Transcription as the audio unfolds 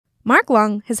Mark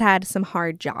Long has had some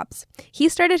hard jobs. He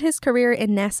started his career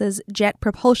in NASA's Jet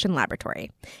Propulsion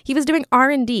Laboratory. He was doing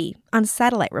R&D on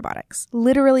satellite robotics,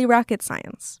 literally rocket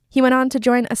science. He went on to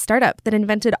join a startup that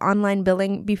invented online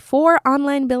billing before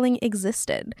online billing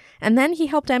existed, and then he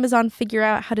helped Amazon figure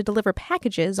out how to deliver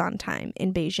packages on time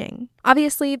in Beijing.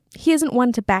 Obviously, he isn't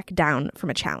one to back down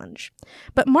from a challenge.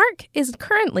 But Mark is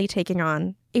currently taking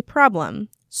on a problem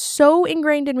so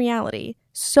ingrained in reality,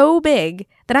 so big,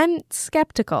 that I'm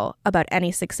skeptical about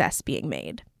any success being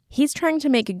made. He's trying to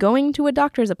make going to a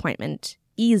doctor's appointment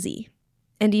easy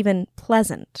and even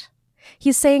pleasant.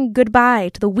 He's saying goodbye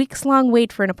to the weeks-long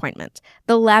wait for an appointment,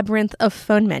 the labyrinth of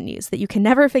phone menus that you can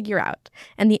never figure out,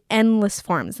 and the endless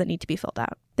forms that need to be filled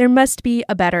out. There must be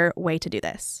a better way to do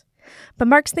this. But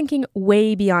Mark's thinking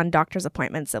way beyond doctor's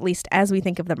appointments, at least as we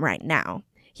think of them right now.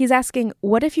 He's asking,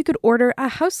 what if you could order a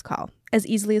house call as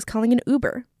easily as calling an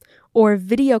Uber, or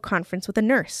video conference with a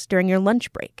nurse during your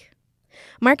lunch break?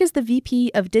 Mark is the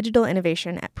VP of Digital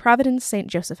Innovation at Providence St.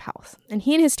 Joseph Health, and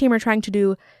he and his team are trying to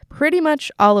do pretty much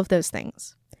all of those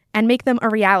things and make them a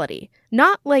reality,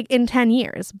 not like in 10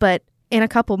 years, but in a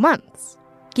couple months.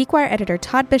 GeekWire editor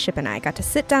Todd Bishop and I got to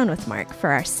sit down with Mark for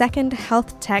our second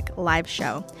Health Tech live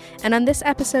show, and on this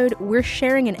episode, we're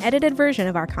sharing an edited version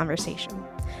of our conversation.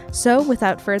 So,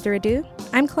 without further ado,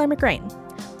 I'm Claire McGrain.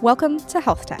 Welcome to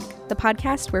Health Tech, the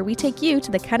podcast where we take you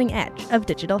to the cutting edge of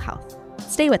digital health.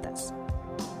 Stay with us.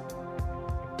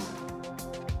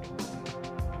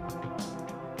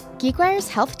 GeekWire's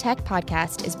Health Tech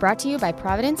podcast is brought to you by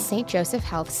Providence St. Joseph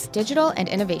Health's Digital and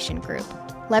Innovation Group,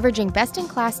 leveraging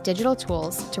best-in-class digital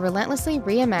tools to relentlessly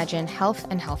reimagine health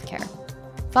and healthcare.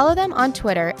 Follow them on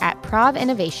Twitter at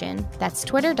ProvInnovation. That's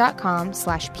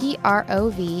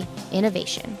twitter.com/PROV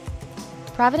Innovation.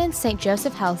 Providence St.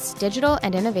 Joseph Health's Digital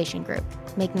and Innovation Group,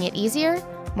 making it easier,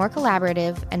 more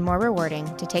collaborative, and more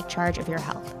rewarding to take charge of your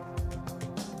health.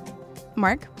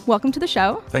 Mark, welcome to the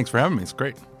show. Thanks for having me. It's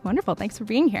great. Wonderful. Thanks for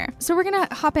being here. So we're going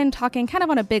to hop in talking kind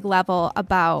of on a big level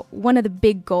about one of the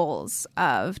big goals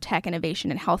of tech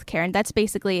innovation in healthcare, and that's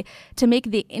basically to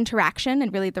make the interaction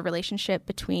and really the relationship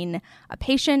between a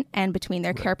patient and between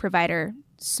their care provider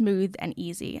smooth and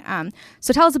easy.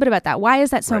 So tell us a bit about that. Why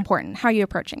is that so important? How are you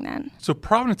approaching that? So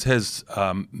Providence has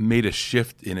made a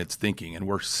shift in its thinking, and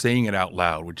we're saying it out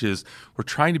loud, which is we're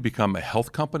trying to become a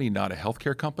health company, not a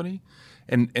healthcare company.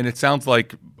 And it sounds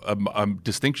like a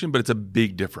distinction, but it's a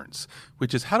big difference,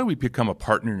 which is how do we become a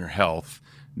partner in your health,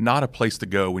 not a place to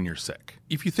go when you're sick?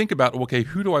 If you think about, okay,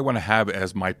 who do I want to have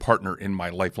as my partner in my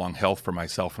lifelong health for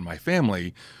myself and my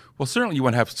family? Well, certainly you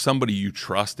want to have somebody you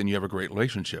trust and you have a great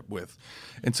relationship with.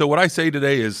 And so what I say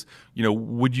today is,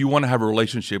 would you want to have a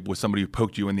relationship with somebody who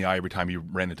poked you in the eye every time you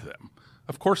ran into them?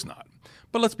 Of course not.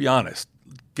 But let's be honest.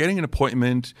 Getting an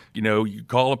appointment, you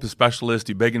call up a specialist,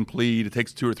 you beg and plead, it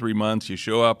takes 2 or 3 months, you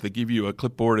show up, they give you a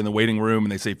clipboard in the waiting room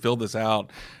and they say, fill this out.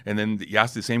 And then you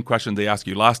ask the same questions they asked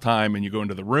you last time and you go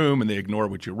into the room and they ignore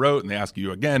what you wrote and they ask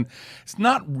you again. It's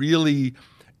not really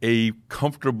a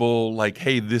comfortable, like,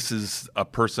 hey, this is a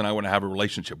person I want to have a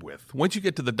relationship with. Once you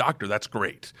get to the doctor, that's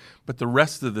great. But the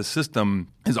rest of the system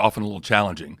is often a little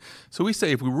challenging. So we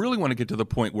say if we really want to get to the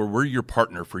point where we're your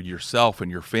partner for yourself and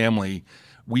your family,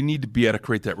 we need to be able to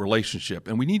create that relationship,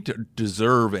 and we need to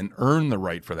deserve and earn the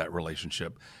right for that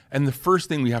relationship. And the first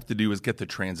thing we have to do is get the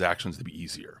transactions to be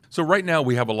easier. So right now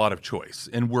we have a lot of choice,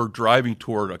 and we're driving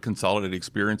toward a consolidated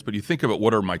experience, but you think about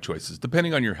what are my choices?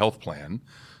 Depending on your health plan,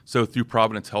 so through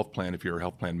Providence Health Plan, if you're a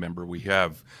health plan member, we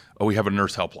have a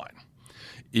nurse helpline.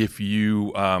 If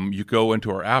you go into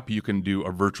our app, you can do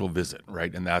a virtual visit,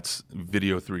 right? And that's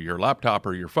video through your laptop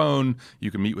or your phone.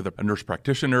 You can meet with a nurse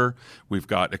practitioner. We've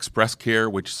got Express Care,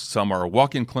 which some are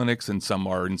walk-in clinics and some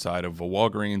are inside of a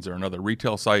Walgreens or another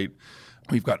retail site.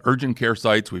 We've got urgent care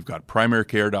sites. We've got primary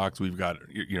care docs. We've got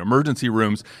emergency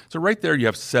rooms. So right there, you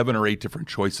have 7 or 8 different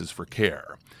choices for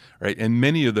care. Right, and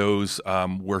many of those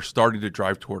we're starting to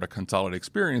drive toward a consolidated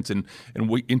experience, and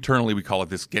we internally we call it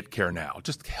this Get Care Now.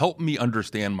 Just help me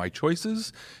understand my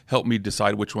choices, help me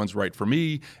decide which one's right for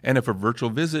me, and if a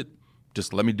virtual visit,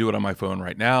 just let me do it on my phone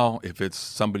right now. If it's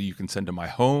somebody you can send to my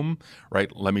home, right,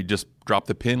 let me just drop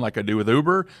the pin like I do with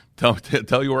Uber,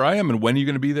 tell you where I am and when you're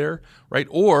going to be there, right?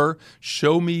 Or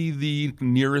show me the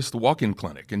nearest walk-in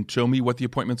clinic and show me what the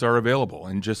appointments are available,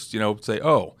 and just say,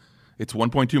 oh, it's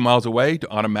 1.2 miles away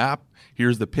on a map.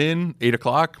 Here's the pin, 8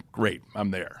 o'clock. Great,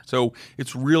 I'm there. So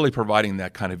it's really providing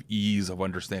that kind of ease of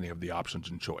understanding of the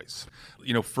options and choice.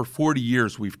 For 40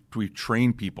 years, we've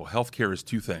trained people. Healthcare is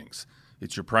 2 things: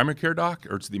 It's your primary care doc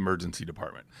or it's the emergency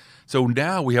department. So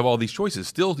now we have all these choices.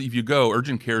 Still, if you go,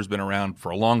 urgent care has been around for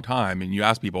a long time, and you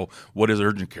ask people, what is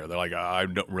urgent care? They're like, I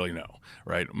don't really know,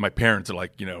 right? My parents are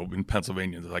like, in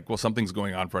Pennsylvania, they're like, well, something's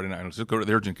going on Friday night. Let's just go to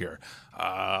the urgent care.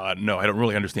 No, I don't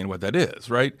really understand what that is,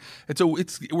 right? And so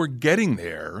we're getting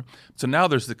there. So now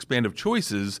there's expanded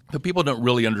choices, but people don't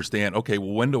really understand, okay,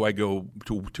 well, when do I go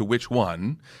to which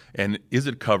one? And is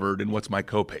it covered? And what's my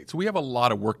copay? So we have a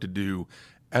lot of work to do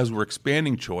as we're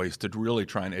expanding choice to really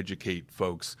try and educate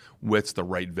folks what's the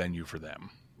right venue for them.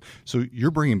 So you're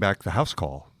bringing back the house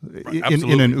call in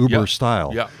Absolutely. an Uber Yeah.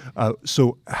 style. Yeah.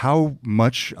 So how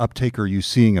much uptake are you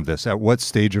seeing of this? At what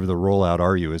stage of the rollout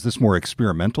are you? Is this more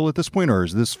experimental at this point, or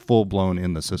is this full-blown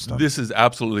in the system? This is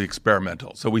absolutely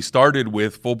experimental. So we started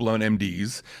with full-blown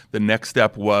MDs. The next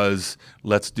step was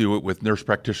let's do it with nurse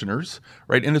practitioners,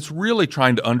 right? And it's really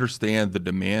trying to understand the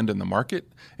demand in the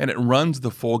market. And it runs the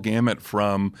full gamut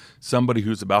from somebody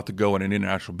who's about to go on an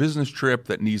international business trip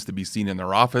that needs to be seen in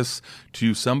their office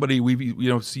to somebody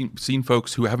we've seen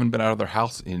folks who haven't been out of their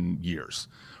house in years,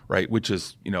 right? Which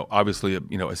is obviously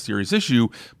a serious issue,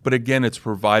 but again, it's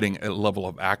providing a level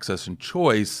of access and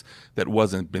choice that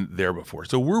wasn't been there before.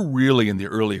 So we're really in the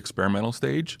early experimental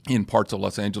stage in parts of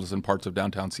Los Angeles and parts of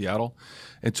downtown Seattle,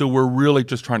 and so we're really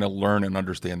just trying to learn and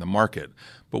understand the market.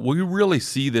 But we really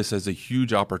see this as a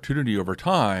huge opportunity over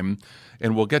time,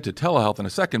 and we'll get to telehealth in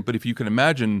a second, but if you can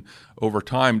imagine over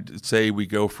time, say we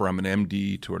go from an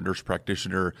MD to a nurse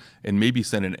practitioner and maybe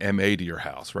send an MA to your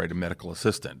house, right, a medical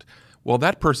assistant. Well,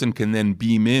 that person can then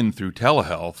beam in through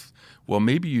telehealth. Well,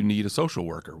 maybe you need a social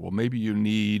worker. Well, maybe you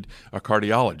need a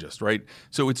cardiologist, right?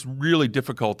 So it's really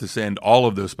difficult to send all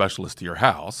of those specialists to your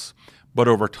house. But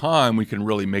over time, we can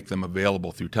really make them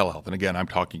available through telehealth. And again, I'm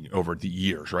talking over the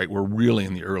years, right? We're really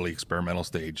in the early experimental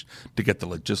stage to get the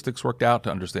logistics worked out to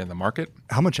understand the market.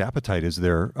 How much appetite is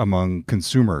there among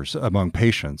consumers, among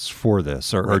patients for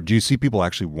this? Or do you see people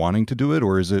actually wanting to do it?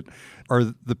 Or are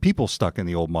the people stuck in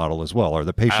the old model as well? Are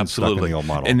the patients stuck in the old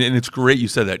model? And it's great you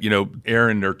said that.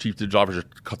 Aaron, our chief digital officer,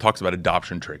 talks about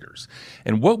adoption triggers.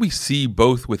 And what we see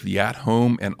both with the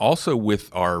at-home and also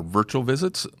with our virtual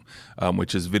visits,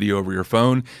 which is video over your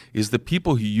phone, is the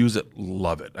people who use it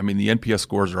love it. I mean, the NPS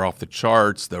scores are off the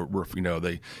charts. The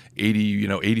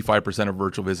 85% of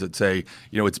virtual visits say,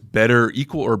 it's better,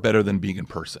 equal or better than being in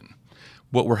person.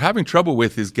 What we're having trouble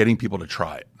with is getting people to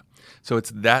try it. So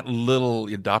it's that little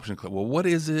adoption clip. Well, what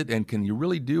is it? And can you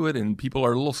really do it? And people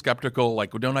are a little skeptical,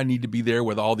 like, well, don't I need to be there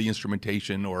with all the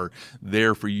instrumentation or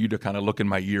there for you to kind of look in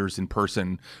my ears in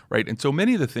person, right? And so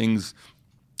many of the things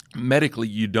medically,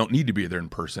 you don't need to be there in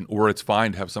person, or it's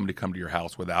fine to have somebody come to your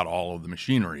house without all of the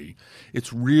machinery.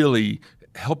 It's really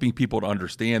helping people to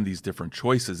understand these different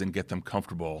choices and get them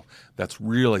comfortable. That's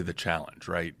really the challenge,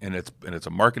 right? And it's a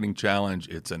marketing challenge,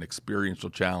 it's an experiential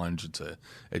challenge, it's an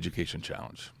education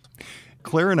challenge.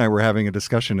 Claire and I were having a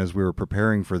discussion as we were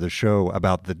preparing for the show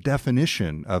about the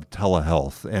definition of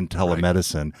telehealth and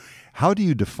telemedicine. Right. How do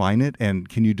you define it, and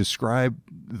can you describe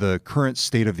the current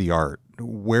state of the art,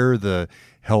 where the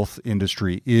health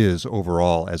industry is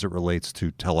overall as it relates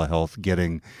to telehealth,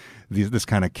 getting this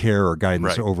kind of care or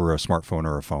guidance over a smartphone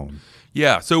or a phone?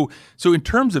 Yeah. So in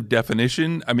terms of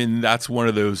definition, I mean, that's one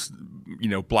of those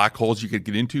black holes you could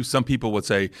get into. Some people would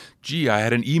say, gee, I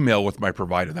had an email with my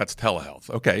provider. That's telehealth.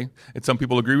 Okay. And some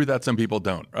people agree with that. Some people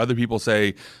don't. Other people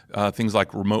say things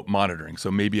like remote monitoring. So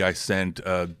maybe I sent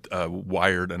an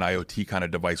IoT kind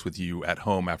of device with you at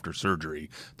home after surgery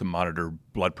to monitor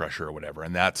blood pressure or whatever.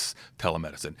 And that's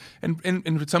telemedicine. And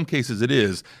in some cases it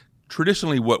is.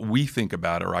 Traditionally, what we think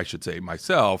about, or I should say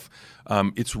myself,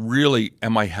 it's really,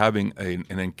 am I having an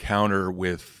encounter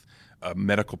with a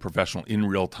medical professional in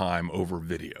real time over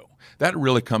video? That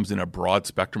really comes in a broad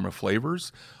spectrum of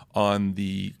flavors. On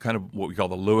the kind of what we call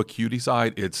the low acuity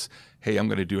side, it's, hey, I'm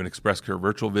going to do an Express Care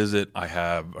virtual visit. I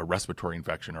have a respiratory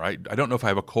infection, or I don't know if I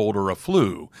have a cold or a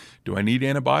flu. Do I need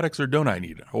antibiotics or don't I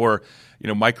need it? Or,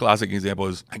 my classic example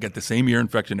is I get the same ear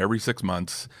infection every 6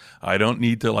 months. I don't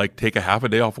need to take a half a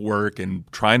day off work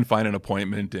and try and find an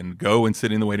appointment and go and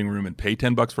sit in the waiting room and pay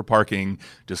 $10 for parking.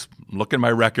 Just look at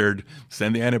my record,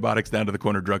 send the antibiotics down to the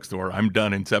corner drugstore. I'm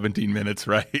done in 17 minutes,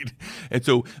 right? And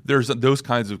so there's those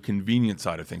kinds of convenient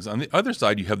side of things. On the other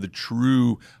side, you have the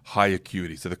true high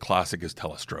acuity. So the classic is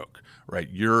telestroke, right?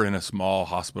 You're in a small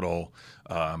hospital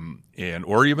and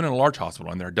or even in a large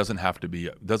hospital, and there doesn't happen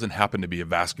to be a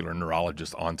vascular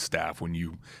neurologist on staff when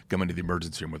you come into the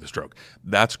emergency room with a stroke.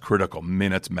 That's critical.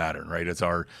 Minutes matter, right? As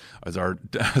our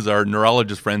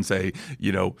neurologist friends say,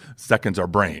 seconds are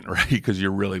brain, right? Because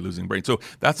you're really losing brain. So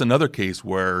that's another case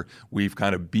where we've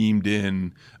kind of beamed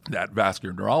in that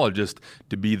vascular neurologist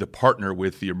to be the partner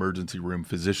with the emergency room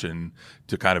physician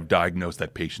to kind of diagnose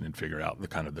that patient and figure out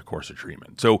the course of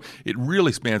treatment. So it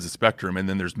really spans the spectrum, and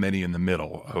then there's many in the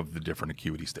middle of the different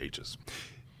acuity stages.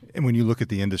 And when you look at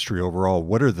the industry overall,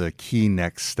 what are the key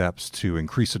next steps to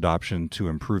increase adoption, to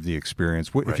improve the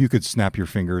experience? If you could snap your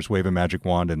fingers, wave a magic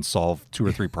wand, and solve 2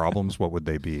 or 3 problems, what would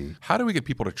they be? How do we get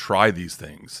people to try these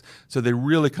things so they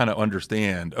really kind of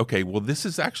understand, okay, well, this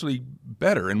is actually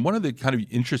better? And one of the kind of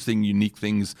interesting, unique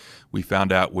things we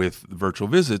found out with virtual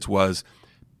visits was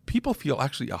people feel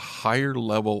actually a higher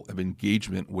level of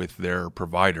engagement with their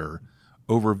provider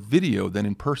over video than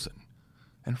in person.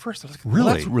 And first I was like, well,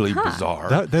 really? That's really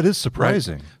bizarre. That is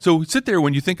surprising. Right? So sit there,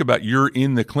 when you think about you're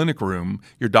in the clinic room,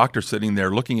 your doctor's sitting there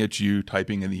looking at you,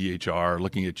 typing in the EHR,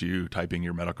 looking at you, typing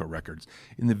your medical records.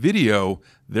 In the video,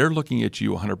 they're looking at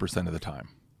you 100% of the time,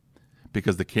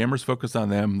 because the camera's focused on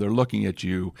them, they're looking at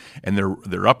you, and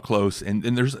they're up close, and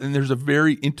there's a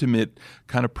very intimate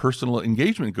kind of personal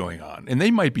engagement going on. And they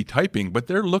might be typing, but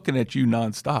they're looking at you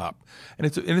nonstop. And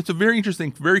it's a very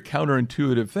interesting, very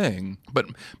counterintuitive thing. But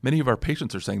many of our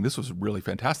patients are saying this was really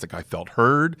fantastic. I felt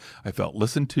heard, I felt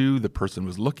listened to. The person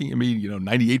was looking at me,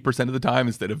 98% of the time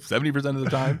instead of 70% of the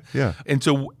time. Yeah. And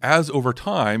so as over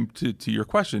time, to your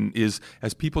question, is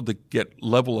as people to get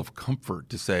level of comfort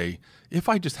to say, if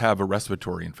I just have a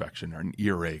respiratory infection or an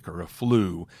earache or a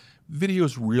flu,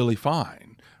 video's really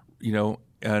fine,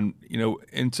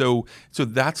 and so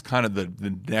that's kind of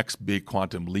the next big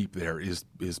quantum leap there is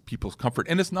people's comfort.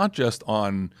 And it's not just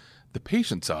on the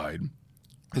patient side.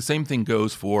 The same thing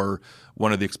goes for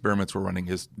one of the experiments we're running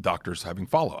is doctors having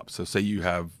follow-up. So say you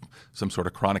have some sort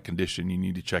of chronic condition, you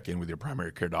need to check in with your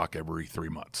primary care doc every 3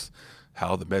 months.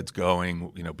 How the bed's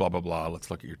going, blah, blah, blah. Let's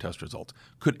look at your test results.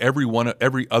 Could every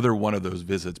other one of those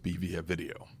visits be via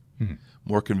video? Mm-hmm.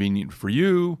 More convenient for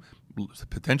you,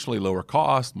 potentially lower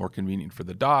cost, more convenient for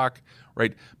the doc,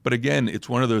 right? But again, it's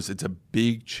one of those, it's a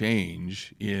big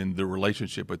change in the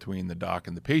relationship between the doc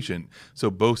and the patient. So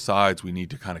both sides, we need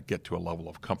to kind of get to a level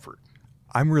of comfort.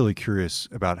 I'm really curious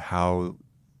about how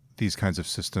these kinds of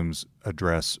systems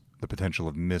address the potential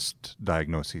of missed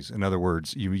diagnoses. In other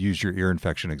words, you used your ear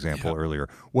infection example earlier.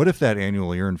 What if that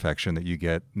annual ear infection that you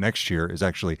get next year is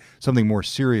actually something more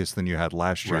serious than you had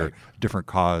last year, different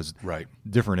cause,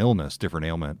 different illness, different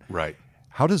ailment? Right.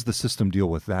 How does the system deal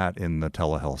with that in the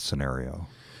telehealth scenario?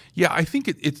 Yeah, I think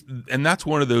it's and that's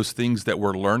one of those things that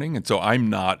we're learning. And so I'm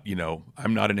not an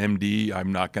MD.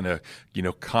 I'm not going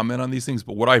to, comment on these things.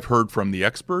 But what I've heard from the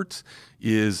experts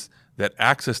is that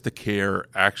access to care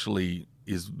actually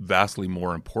is vastly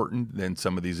more important than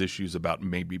some of these issues about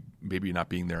maybe not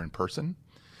being there in person.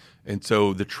 And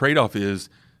so the trade-off is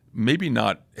maybe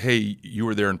not, hey, you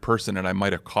were there in person and I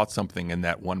might have caught something in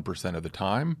that 1% of the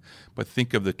time, but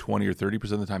think of the 20 or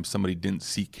 30% of the time somebody didn't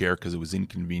seek care because it was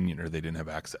inconvenient or they didn't have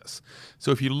access.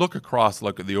 So if you look at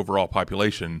the overall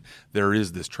population, there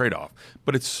is this trade-off.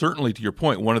 But it's certainly, to your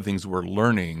point, one of the things we're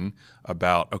learning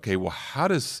about, okay, well, how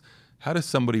does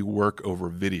somebody work over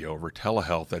video, over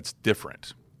telehealth that's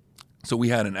different? So we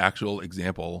had an actual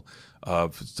example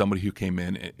of somebody who came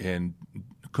in and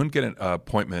couldn't get an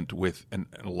appointment with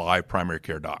a live primary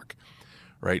care doc,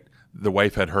 right? The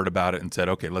wife had heard about it and said,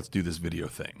 okay, let's do this video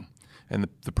thing. And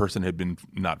the person had been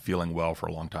not feeling well for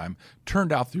a long time.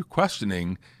 Turned out through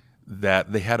questioning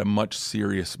that they had a more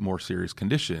serious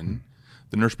condition. Mm-hmm.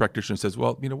 The nurse practitioner says,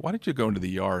 well, why don't you go into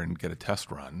the ER and get a test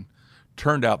run?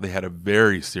 Turned out they had a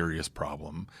very serious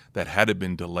problem that had it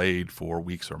been delayed for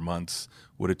weeks or months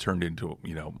would have turned into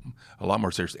a lot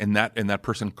more serious, and that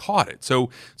person caught it. So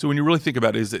when you really think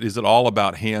about it, is it all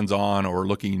about hands-on or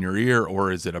looking in your ear,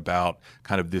 or is it about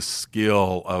kind of this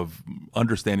skill of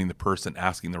understanding the person,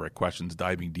 asking the right questions,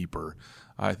 diving deeper?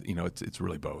 It's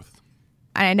really both.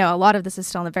 I know a lot of this is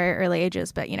still in the very early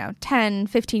ages, but 10,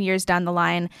 15 years down the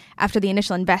line, after the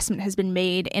initial investment has been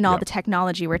made in all the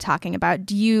technology we're talking about,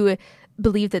 do you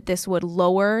believe that this would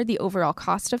lower the overall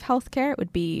cost of healthcare? It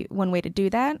would be one way to do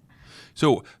that.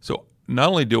 So not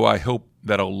only do I hope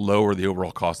that'll lower the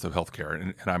overall cost of healthcare,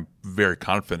 and I'm very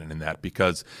confident in that,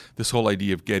 because this whole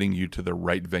idea of getting you to the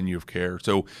right venue of care.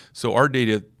 So our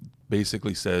data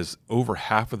basically says over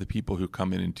half of the people who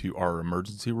come into our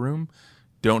emergency room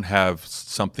don't have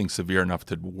something severe enough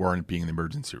to warrant being in the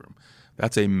emergency room.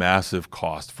 That's a massive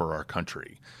cost for our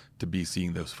country to be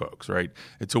seeing those folks, right?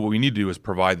 And so what we need to do is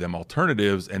provide them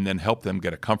alternatives and then help them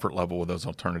get a comfort level with those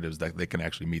alternatives that they can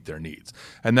actually meet their needs.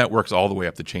 And that works all the way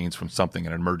up the chains from something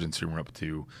in an emergency room up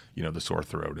to, the sore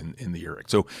throat in the earache.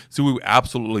 So we would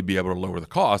absolutely be able to lower the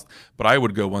cost, but I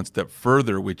would go one step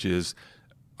further, which is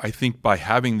I think by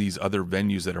having these other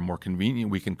venues that are more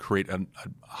convenient, we can create a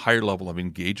higher level of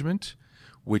engagement,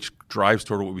 which drives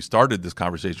toward what we started this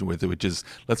conversation with, which is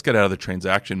let's get out of the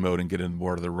transaction mode and get into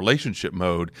more of the relationship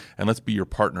mode, and let's be your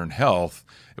partner in health,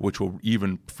 which will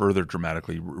even further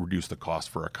dramatically reduce the cost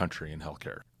for our country in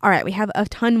healthcare. All right, we have a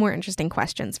ton more interesting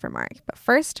questions for Mark, but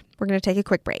first, we're going to take a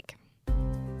quick break.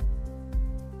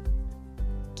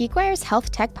 GeekWire's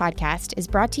Health Tech Podcast is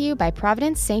brought to you by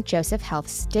Providence St. Joseph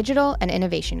Health's Digital and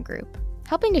Innovation Group,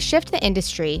 helping to shift the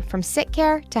industry from sick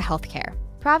care to healthcare.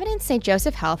 Providence St.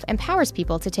 Joseph Health empowers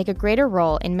people to take a greater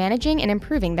role in managing and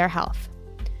improving their health.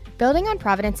 Building on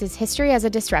Providence's history as a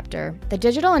disruptor, the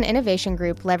Digital and Innovation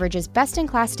Group leverages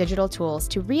best-in-class digital tools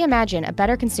to reimagine a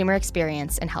better consumer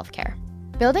experience in healthcare.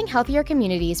 Building healthier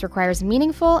communities requires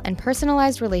meaningful and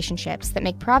personalized relationships that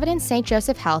make Providence St.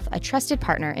 Joseph Health a trusted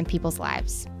partner in people's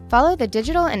lives. Follow the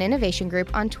Digital and Innovation Group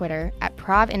on Twitter at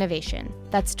ProvInnovation.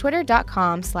 That's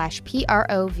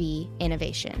twitter.com/PROV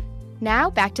Innovation. Now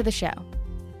back to the show.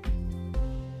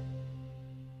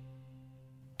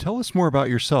 Tell us more about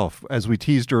yourself. As we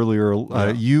teased earlier,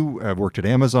 you have worked at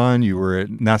Amazon. You were at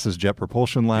NASA's Jet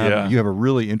Propulsion Lab. Yeah. You have a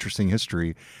really interesting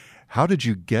history. How did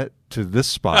you get to this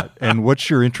spot? And what's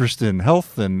your interest in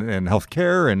health and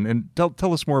healthcare? And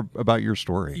tell us more about your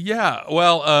story. Yeah,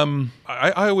 well,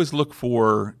 I always look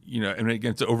for, and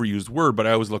again, it's an overused word, but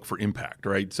I always look for impact,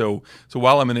 right? So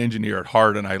while I'm an engineer at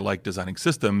heart and I like designing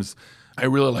systems, I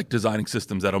really like designing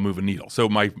systems that'll move a needle. So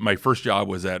my first job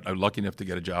was I was lucky enough to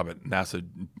get a job at NASA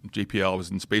JPL. I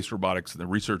was in space robotics in the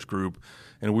research group,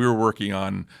 and we were working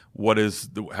on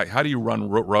how do you run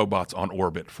robots on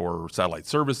orbit for satellite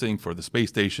servicing, for the space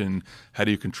station? How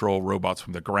do you control robots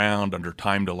from the ground under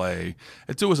time delay?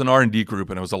 And so it was an R&D group,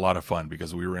 and it was a lot of fun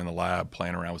because we were in the lab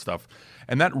playing around with stuff.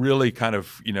 And that really kind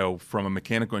of, from a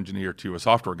mechanical engineer to a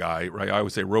software guy, right? I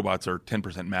always say robots are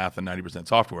 10% math and 90%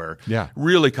 software. Yeah.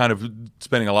 Really kind of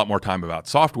spending a lot more time about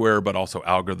software, but also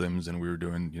algorithms. And we were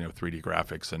doing, 3D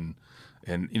graphics and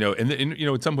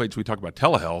in some ways we talk about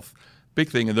telehealth. Big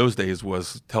thing in those days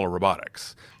was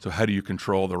telerobotics. So how do you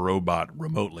control the robot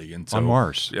remotely? And so on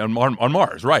Mars. On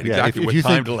Mars, right? Yeah, exactly. If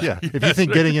you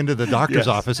think getting into the doctor's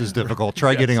office is difficult,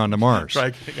 try getting onto Mars. Try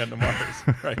getting onto Mars,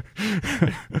 right?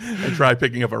 And try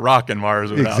picking up a rock on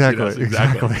Mars without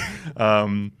exactly.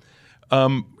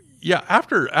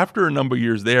 After a number of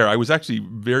years there, I was actually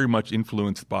very much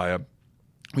influenced by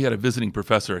we had a visiting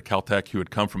professor at Caltech who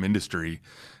had come from industry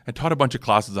and taught a bunch of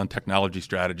classes on technology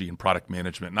strategy and product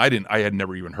management. And I had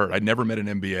never even heard. I'd never met an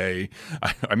MBA.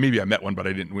 Maybe I met one, but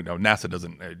I didn't. NASA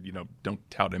doesn't,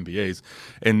 don't tout MBAs.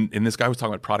 And this guy was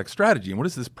talking about product strategy and what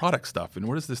is this product stuff and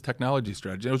what is this technology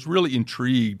strategy. And I was really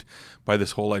intrigued by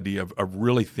this whole idea of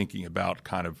really thinking about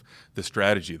kind of the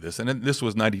strategy of this. And this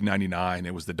was 1999.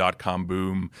 It was the dot-com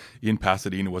boom. In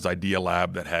Pasadena was Idea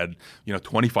Lab that had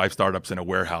 25 startups in a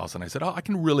warehouse. And I said, I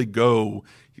can really go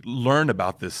learn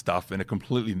about this stuff in a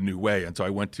completely new way. And so I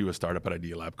went to a startup at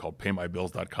Idea Lab called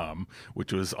PayMyBills.com,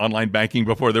 which was online banking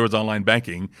before there was online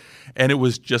banking. And it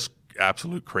was just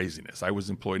absolute craziness. I was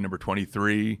employee number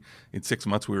 23. In 6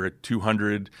 months, we were at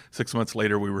 200. 6 months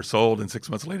later, we were sold. And 6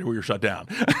 months later, we were shut down,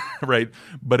 right?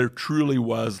 But it truly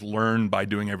was learned by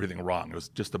doing everything wrong. It was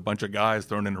just a bunch of guys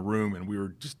thrown in a room, and we were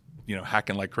just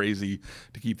hacking like crazy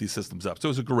to keep these systems up. So it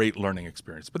was a great learning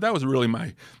experience. But that was really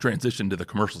my transition to the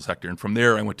commercial sector. And from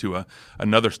there, I went to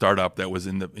another startup that was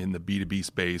in the B2B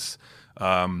space.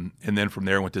 And then from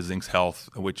there, I went to Zinx Health,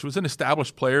 which was an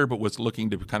established player, but was looking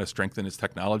to kind of strengthen its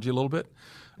technology a little bit.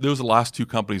 Those the last two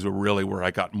companies were really where I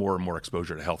got more and more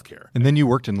exposure to healthcare. And then you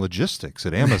worked in logistics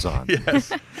at Amazon.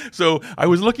 Yes. So I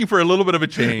was looking for a little bit of a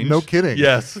change. No kidding.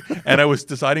 Yes. And I was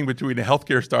deciding between a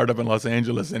healthcare startup in Los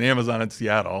Angeles and Amazon in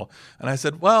Seattle. And I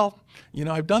said, well,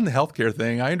 I've done the healthcare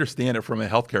thing. I understand it from a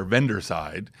healthcare vendor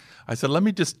side. I said, let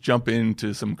me just jump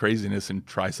into some craziness and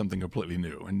try something completely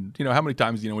new. And how many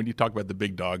times, when you talk about the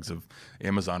big dogs of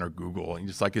Amazon or Google, and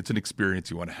just like it's an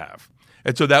experience you want to have.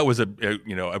 And so that was a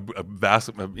vast,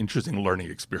 interesting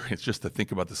learning experience just to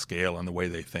think about the scale and the way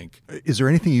they think. Is there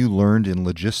anything you learned in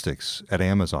logistics at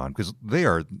Amazon? Because they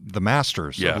are the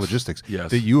masters of logistics.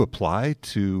 Yes. That you apply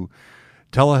to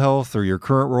telehealth or your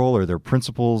current role, or their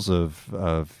principles of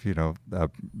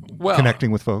connecting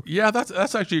with folks? Yeah,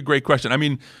 that's actually a great question. I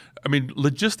mean,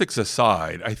 logistics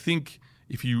aside, I think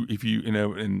if you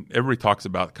and everybody talks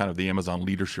about kind of the Amazon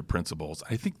leadership principles,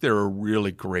 I think they're a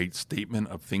really great statement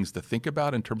of things to think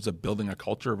about in terms of building a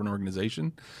culture of an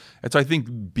organization. And so I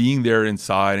think being there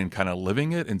inside and kind of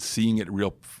living it and seeing it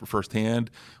real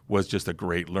firsthand was just a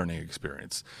great learning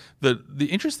experience. The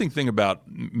interesting thing about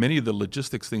many of the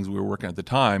logistics things we were working at the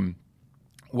time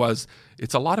was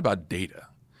it's a lot about data.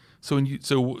 So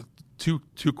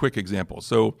two quick examples.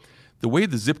 So the way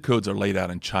the zip codes are laid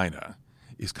out in China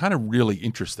is kind of really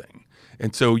interesting.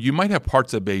 And so you might have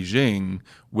parts of Beijing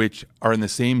which are in the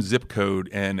same zip code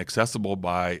and accessible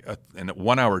by a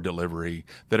 1 hour delivery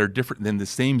that are different than the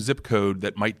same zip code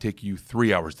that might take you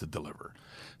 3 hours to deliver.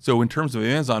 So in terms of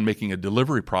Amazon making a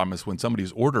delivery promise when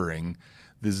somebody's ordering,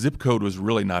 the zip code was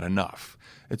really not enough.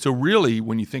 And so really,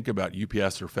 when you think about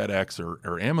UPS or FedEx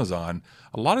or Amazon,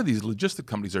 a lot of these logistic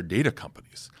companies are data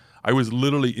companies. I was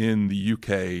literally in the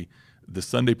UK the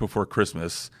Sunday before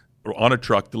Christmas on a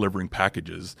truck delivering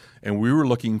packages, and we were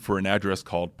looking for an address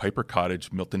called Piper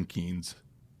Cottage, Milton Keynes.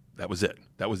 That was it.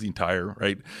 That was the entire,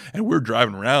 right? And we're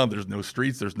driving around. There's no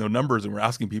streets. There's no numbers. And we're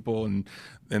asking people, and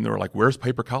they were like, where's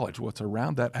Piper College? Well, it's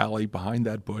around that alley behind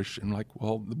that bush. And like,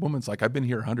 well, the woman's like, I've been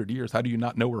here 100 years. How do you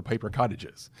not know where Piper Cottage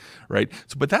is, right?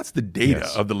 So, but that's the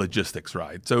data of the logistics,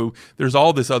 right? So there's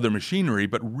all this other machinery,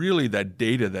 but really that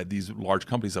data that these large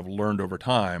companies have learned over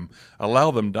time allow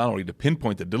them not only to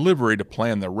pinpoint the delivery, to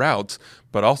plan their routes,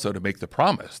 but also to make the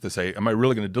promise to say, am I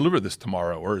really going to deliver this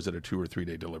tomorrow, or is it a 2 or 3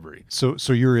 day delivery? So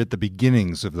you're at the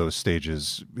beginnings of those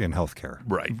stages in healthcare,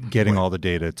 right? Getting all the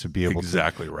data to be able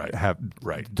to have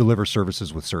deliver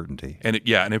services with certainty. And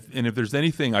if there's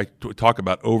anything I talk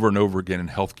about over and over again in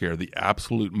healthcare, the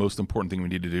absolute most important thing we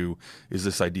need to do is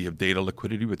this idea of data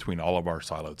liquidity between all of our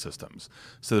siloed systems,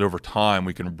 so that over time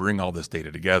we can bring all this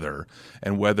data together.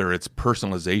 And whether it's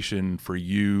personalization for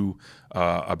you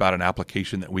about an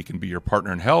application that we can be your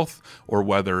partner in health, or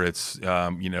whether it's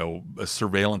a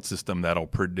surveillance system that'll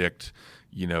predict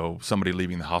somebody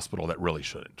leaving the hospital that really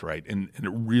shouldn't, right? And it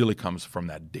really comes from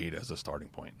that data as a starting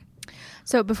point.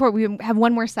 So before we have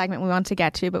one more segment we want to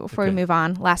get to, but before we move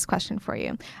on, last question for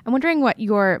you. I'm wondering what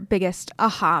your biggest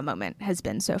aha moment has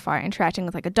been so far, interacting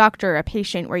with like a doctor or a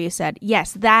patient where you said,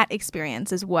 yes, that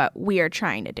experience is what we are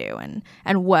trying to do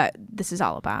and what this is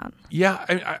all about.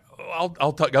 Yeah,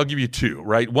 I'll give you two,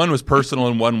 right? One was personal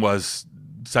and one was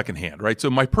secondhand, right? So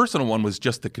my personal one was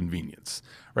just the convenience,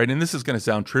 right? And this is going to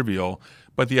sound trivial,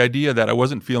 but the idea that I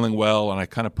wasn't feeling well and I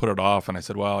kind of put it off and I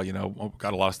said, well, I've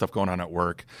got a lot of stuff going on at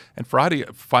work. And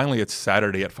finally it's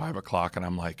Saturday at 5 o'clock and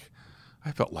I'm like,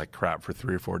 I felt like crap for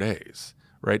 3 or 4 days,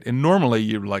 right? And normally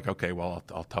you're like, okay, well,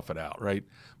 I'll tough it out, right?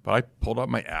 But I pulled up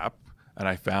my app and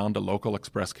I found a local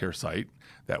express care site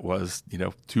that was,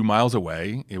 2 miles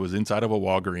away. It was inside of a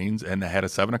Walgreens, and I had a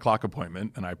 7 o'clock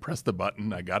appointment. And I pressed the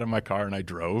button. I got in my car and I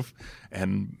drove,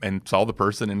 and saw the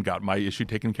person and got my issue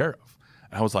taken care of.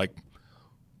 And I was like,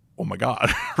 oh my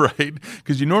God, right?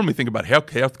 Because you normally think about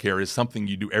healthcare as something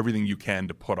you do everything you can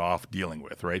to put off dealing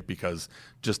with, right? Because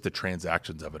just the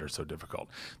transactions of it are so difficult.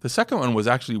 The second one was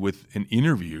actually with an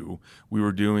interview we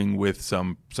were doing with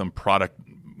some product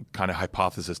kind of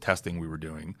hypothesis testing we were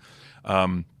doing.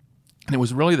 And it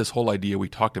was really this whole idea we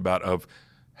talked about of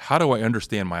how do I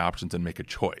understand my options and make a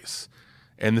choice?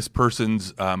 And this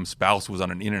person's spouse was on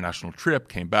an international trip,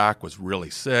 came back, was really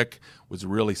sick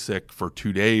for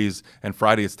 2 days. And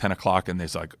Friday it's 10 o'clock and they're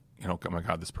like, oh my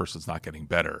God, this person's not getting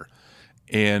better.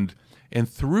 And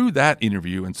through that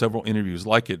interview and several interviews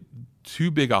like it,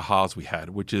 two big ahas we had,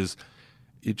 which is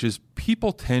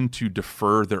people tend to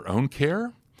defer their own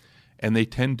care, and they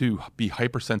tend to be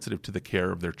hypersensitive to the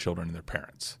care of their children and their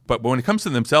parents. But when it comes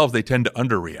to themselves, they tend to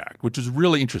underreact, which is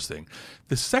really interesting.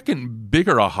 The second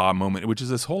bigger aha moment, which is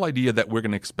this whole idea that we're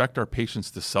going to expect our patients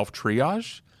to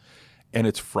self-triage, and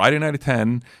it's Friday night at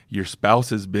 10, your spouse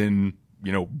has been,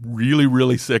 really,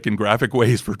 really sick in graphic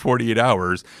ways for 48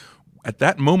 hours. At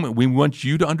that moment, we want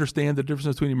you to understand the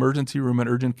difference between emergency room and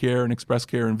urgent care and express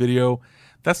care and video.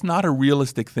 That's not a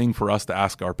realistic thing for us to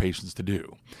ask our patients to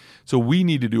do. So we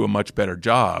need to do a much better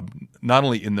job, not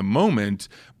only in the moment,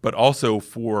 but also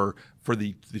for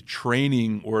the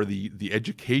training or the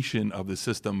education of the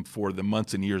system for the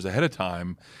months and years ahead of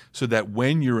time, so that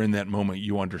when you're in that moment,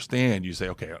 you understand, you say,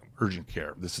 okay, urgent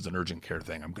care, this is an urgent care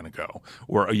thing, I'm going to go.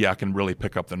 Or, yeah, I can really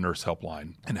pick up the nurse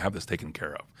helpline and have this taken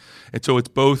care of. And so it's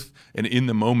both an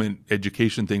in-the-moment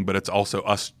education thing, but it's also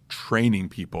us training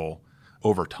people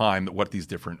over time what these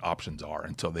different options are,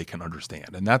 and so they can understand.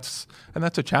 And that's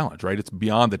a challenge, right? It's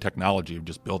beyond the technology of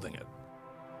just building it.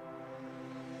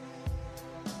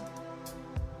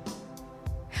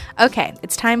 Okay,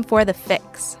 it's time for the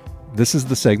fix. This is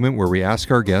the segment where we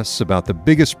ask our guests about the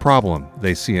biggest problem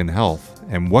they see in health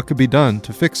and what could be done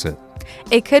to fix it.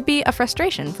 It could be a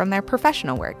frustration from their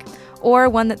professional work, or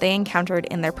one that they encountered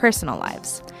in their personal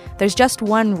lives. There's just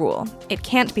one rule: it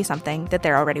can't be something that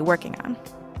they're already working on.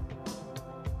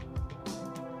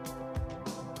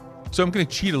 So I'm going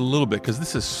to cheat a little bit because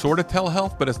this is sort of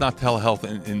telehealth, but it's not telehealth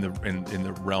in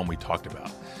the realm we talked about.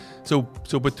 So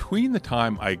between the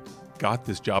time I got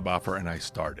this job offer and I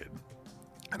started,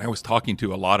 and I was talking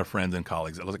to a lot of friends and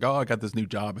colleagues, I was like, oh, I got this new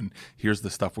job and here's the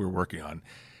stuff we're working on.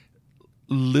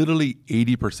 Literally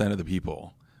 80% of the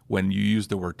people, when you use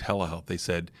the word telehealth, they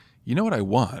said, you know what I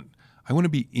want? I want to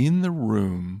be in the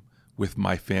room with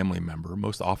my family member,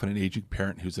 most often an aging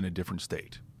parent who's in a different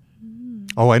state.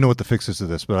 Oh, I know what the fix is to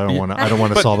this, but I don't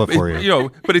want to solve it for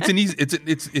you. But it's an easy.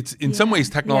 It's in some ways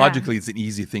technologically it's an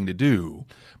easy thing to do.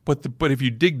 But if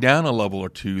you dig down a level or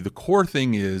two, the core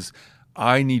thing is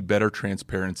I need better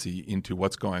transparency into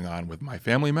what's going on with my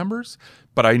family members.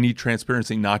 But I need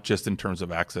transparency not just in terms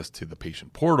of access to the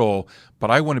patient portal, but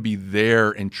I want to be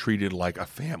there and treated like a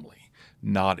family,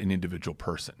 not an individual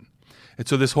person. And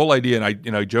so this whole idea,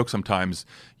 and I joke sometimes,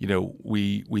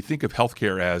 we think of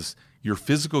healthcare as your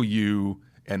physical you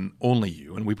and only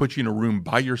you. And we put you in a room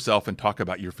by yourself and talk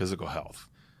about your physical health.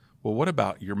 Well, what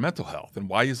about your mental health? And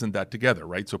why isn't that together,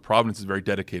 right? So Providence is very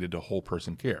dedicated to whole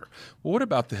person care. Well, what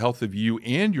about the health of you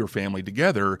and your family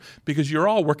together? Because you're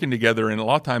all working together, and a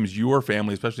lot of times your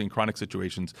family, especially in chronic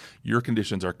situations, your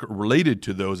conditions are related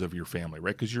to those of your family,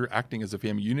 right? Because you're acting as a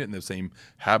family unit in the same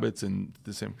habits and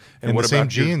the same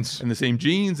genes. And the same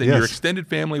genes, and your extended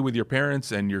family with your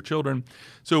parents and your children.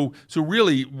 So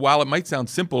really, while it might sound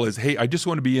simple as, hey, I just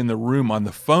want to be in the room on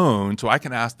the phone so I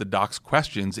can ask the docs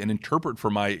questions and interpret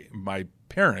for my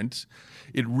parent,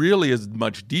 it really is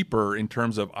much deeper in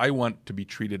terms of I want to be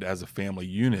treated as a family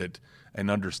unit and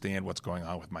understand what's going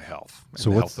on with my health and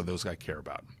the health of those I care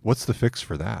about. What's the fix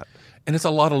for that? And it's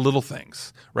a lot of little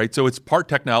things, right? So it's part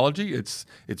technology. It's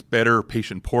better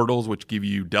patient portals, which give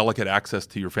you delicate access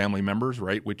to your family members,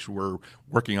 right? Which we're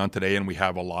working on today and we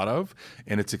have a lot of.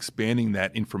 And it's expanding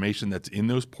that information that's in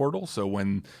those portals. So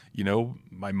when,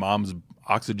 my mom's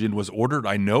oxygen was ordered,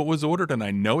 I know it was ordered and I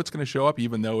know it's going to show up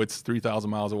even though it's 3,000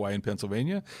 miles away in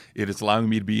Pennsylvania. It is allowing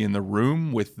me to be in the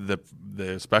room with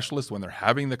the specialist when they're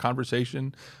having the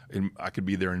conversation. And I could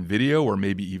be there in video or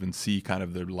maybe even see kind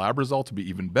of the lab results to be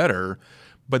even better.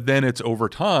 But then it's over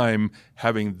time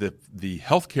having the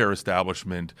healthcare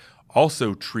establishment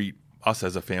also treat us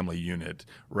as a family unit,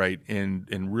 right?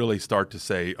 And really start to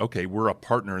say, okay, we're a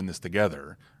partner in this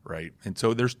together, right? And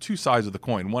so there's two sides of the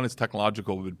coin. One is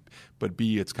technological, but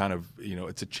B, it's kind of,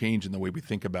 it's a change in the way we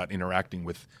think about interacting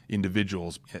with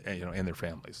individuals, and their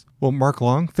families. Well, Mark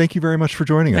Long, thank you very much for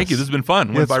joining us. Thank you. This has been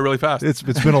fun. Went by really fast. It's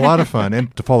been a lot of fun.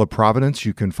 And to follow Providence,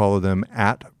 you can follow them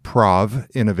at Prov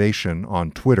Innovation on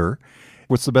Twitter.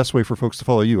 What's the best way for folks to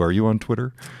follow you? Are you on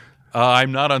Twitter?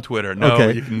 I'm not on Twitter. No,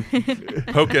 okay. You can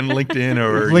poke in LinkedIn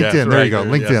or LinkedIn. There you go.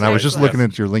 LinkedIn. Yes, I was just looking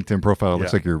at your LinkedIn profile. It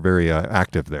looks like you're very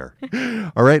active there.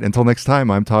 All right. Until next time,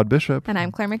 I'm Todd Bishop. And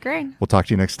I'm Claire McGrain. We'll talk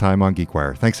to you next time on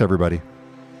GeekWire. Thanks, everybody.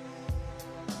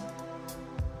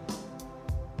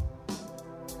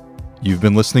 You've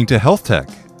been listening to Health Tech,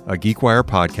 a GeekWire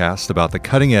podcast about the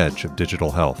cutting edge of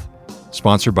digital health.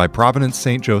 Sponsored by Providence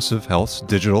St. Joseph Health's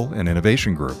Digital and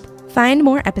Innovation Group. Find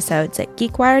more episodes at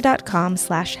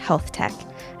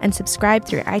geekwire.com/healthtech and subscribe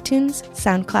through iTunes,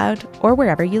 SoundCloud, or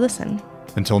wherever you listen.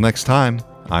 Until next time,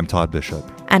 I'm Todd Bishop.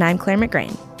 And I'm Claire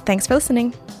McGrain. Thanks for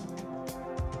listening.